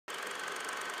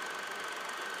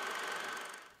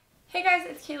Hey guys,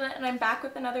 it's Kayla and I'm back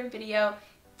with another video.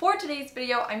 For today's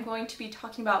video, I'm going to be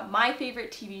talking about my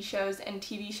favorite TV shows and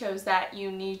TV shows that you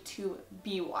need to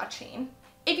be watching.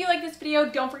 If you like this video,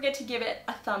 don't forget to give it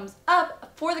a thumbs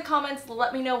up. For the comments,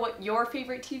 let me know what your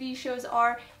favorite TV shows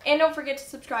are. And don't forget to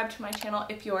subscribe to my channel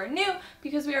if you are new,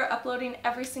 because we are uploading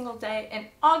every single day in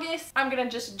August. I'm gonna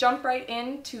just jump right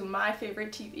into my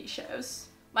favorite TV shows.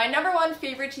 My number one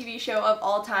favorite TV show of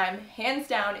all time, hands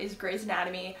down, is Grey's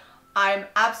Anatomy. I'm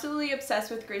absolutely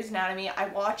obsessed with Grey's Anatomy. I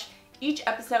watch each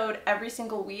episode every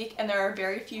single week, and there are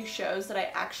very few shows that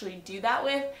I actually do that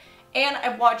with. And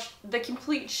I've watched the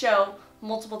complete show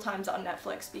multiple times on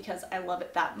Netflix because I love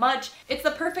it that much. It's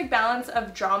the perfect balance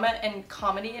of drama and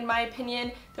comedy in my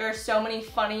opinion. There are so many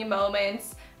funny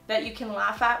moments that you can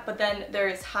laugh at, but then there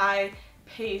is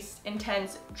high-paced,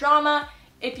 intense drama.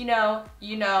 If you know,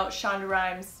 you know. Shonda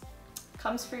Rhimes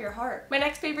comes for your heart. My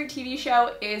next favorite TV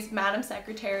show is Madam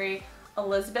Secretary.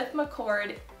 Elizabeth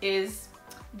McCord is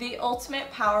the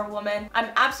ultimate power woman. I'm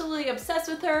absolutely obsessed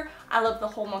with her. I love the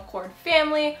whole McCord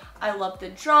family. I love the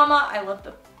drama. I love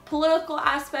the political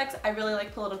aspects. I really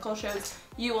like political shows.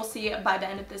 You will see by the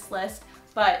end of this list.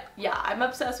 But yeah, I'm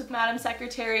obsessed with Madam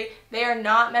Secretary. They are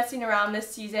not messing around this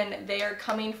season. They are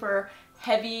coming for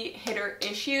heavy hitter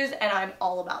issues, and I'm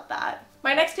all about that.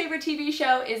 My next favorite TV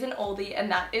show is an oldie,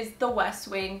 and that is The West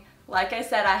Wing. Like I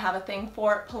said, I have a thing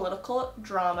for political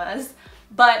dramas,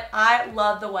 but I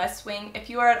love The West Wing.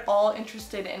 If you are at all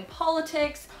interested in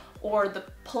politics or the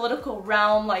political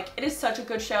realm, like, it is such a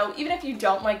good show. Even if you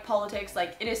don't like politics,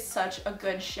 like, it is such a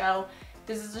good show.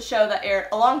 This is a show that aired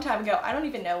a long time ago. I don't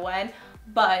even know when,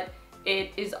 but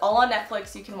it is all on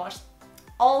Netflix. You can watch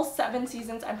all 7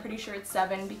 seasons. I'm pretty sure it's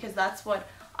 7 because that's what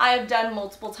I have done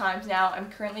multiple times now. I'm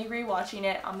currently rewatching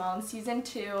it. I'm on season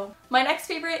 2. My next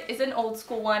favorite is an old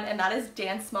school one, and that is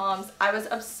Dance Moms. I was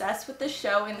obsessed with the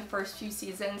show in the first few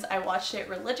seasons. I watched it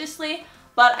religiously,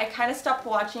 but I kind of stopped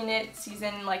watching it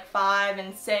season like 5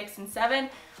 and 6 and 7.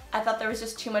 I thought there was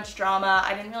just too much drama.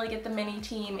 I didn't really get the mini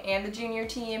team and the junior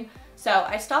team, so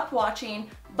I stopped watching,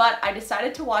 but I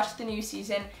decided to watch the new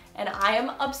season, and I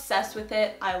am obsessed with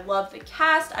it. I love the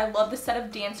cast. I love the set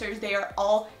of dancers. They are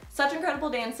all such incredible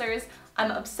dancers.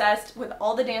 I'm obsessed with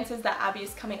all the dances that Abby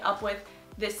is coming up with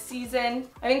this season.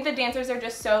 I think the dancers are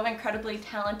just so incredibly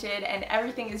talented and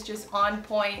everything is just on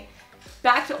point.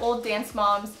 Back to old Dance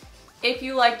Moms. If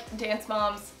you like Dance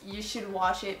Moms, you should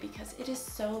watch it because it is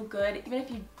so good. Even if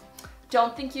you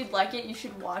don't think you'd like it, you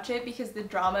should watch it because the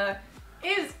drama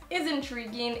is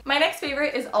intriguing. My next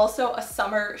favorite is also a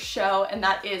summer show, and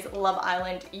that is Love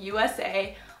Island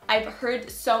USA. I've heard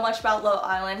so much about Love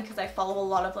Island because I follow a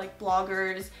lot of like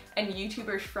bloggers and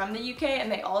YouTubers from the UK,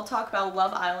 and they all talk about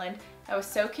Love Island. I was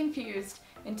so confused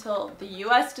until the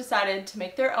US decided to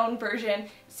make their own version.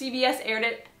 CBS aired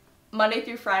it Monday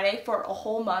through Friday for a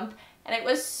whole month, and it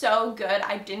was so good.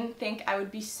 I didn't think I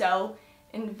would be so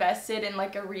invested in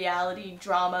like a reality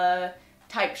drama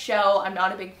type show. I'm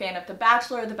not a big fan of The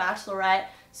Bachelor or The Bachelorette,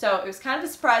 so it was kind of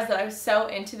a surprise that I was so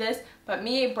into this, but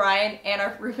me, Brian, and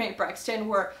our roommate Brexton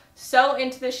were so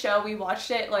into the show. We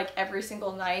watched it like every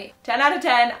single night. 10 out of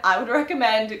 10, I would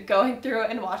recommend going through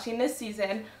and watching this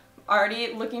season.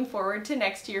 Already looking forward to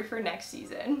next year for next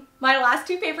season. My last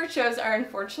 2 favorite shows are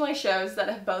unfortunately shows that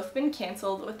have both been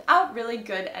canceled without really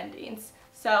good endings,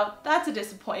 so that's a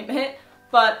disappointment.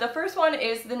 But the first one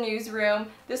is The Newsroom.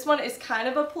 This one is kind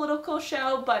of a political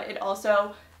show, but it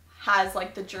also has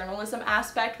like the journalism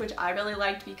aspect, which I really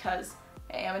liked because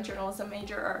I am a journalism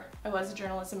major, or I was a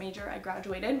journalism major, I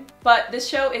graduated. But this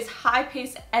show is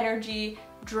high-paced energy,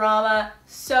 drama,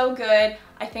 so good.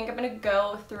 I think I'm gonna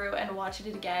go through and watch it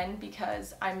again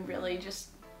because I'm really just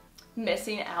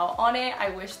missing out on it.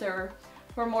 I wish there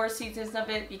were more seasons of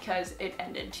it because it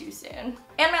ended too soon.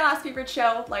 And my last favorite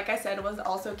show, like I said, was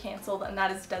also canceled, and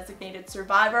that is Designated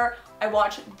Survivor. I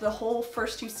watched the whole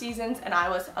first 2 seasons and I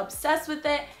was obsessed with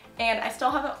it, and I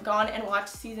still haven't gone and watched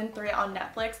season 3 on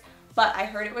Netflix, but I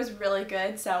heard it was really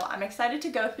good, so I'm excited to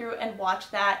go through and watch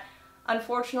that.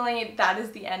 Unfortunately, that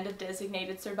is the end of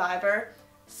Designated Survivor.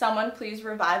 Someone please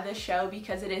revive this show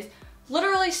because it is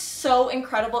literally so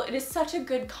incredible. It is such a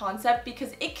good concept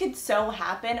because it could so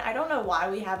happen. I don't know why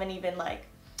we haven't even like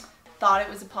thought it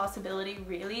was a possibility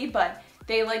really, but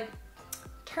they like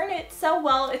turn it so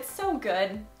well. It's so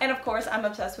good. And of course, I'm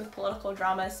obsessed with political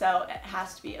drama, so it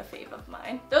has to be a fave of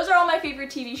mine. Those are all my favorite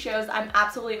TV shows. I'm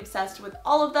absolutely obsessed with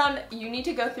all of them. You need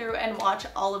to go through and watch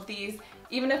all of these.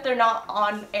 Even if they're not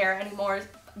on air anymore,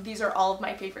 these are all of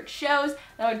my favorite shows,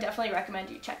 and I would definitely recommend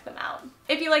you check them out.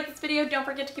 If you like this video, don't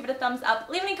forget to give it a thumbs up,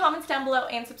 leave any comments down below,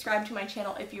 and subscribe to my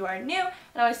channel if you are new,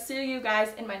 and I will see you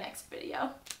guys in my next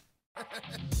video.